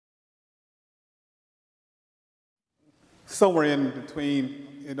Somewhere in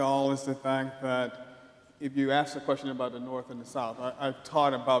between it all is the fact that if you ask a question about the North and the South, I've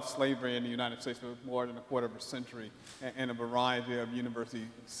taught about slavery in the United States for more than a quarter of a century in a variety of university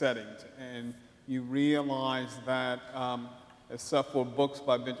settings. And you realize that, except for books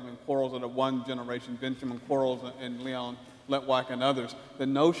by Benjamin Quarles of the One Generation, Benjamin Quarles and Leon Letwak and others, the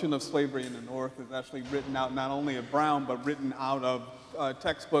notion of slavery in the North is actually written out not only of Brown, but written out of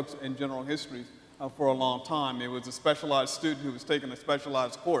textbooks and general histories for a long time. It was a specialized student who was taking a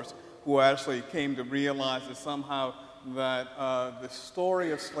specialized course who actually came to realize that somehow that the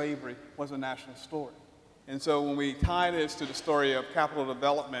story of slavery was a national story. And so when we tie this to the story of capital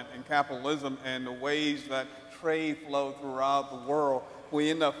development and capitalism and the ways that trade flowed throughout the world,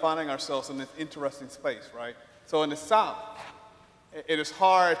 we end up finding ourselves in this interesting space, right? So in the South, it is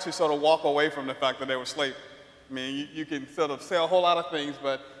hard to sort of walk away from the fact that there was slavery. I mean, you can sort of say a whole lot of things,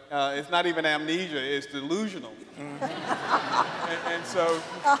 but it's not even amnesia, it's delusional. And so,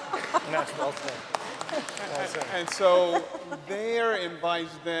 and so there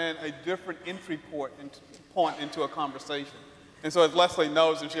invites then a different entry point into a conversation. And so as Leslie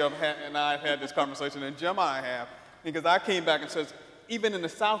knows, and she and I have had this conversation, and Jim and I have, because I came back and says, even in the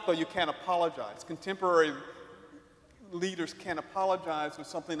South, though, you can't apologize. Contemporary leaders can't apologize for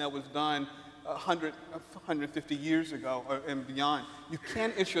something that was done 150 years ago and beyond. You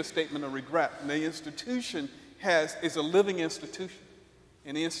can't issue a statement of regret. And the institution is a living institution.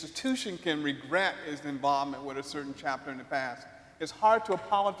 And the institution can regret its involvement with a certain chapter in the past. It's hard to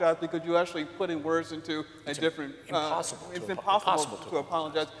apologize because you're actually putting words into a different... It's impossible to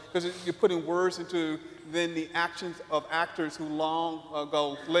apologize because you're putting words into then the actions of actors who long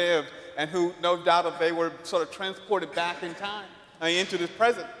ago lived and who, no doubt, if they were sort of transported back in time into the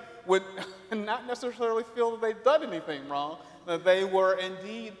present, would not necessarily feel that they've done anything wrong, that they were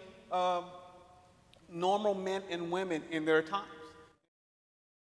indeed normal men and women in their time.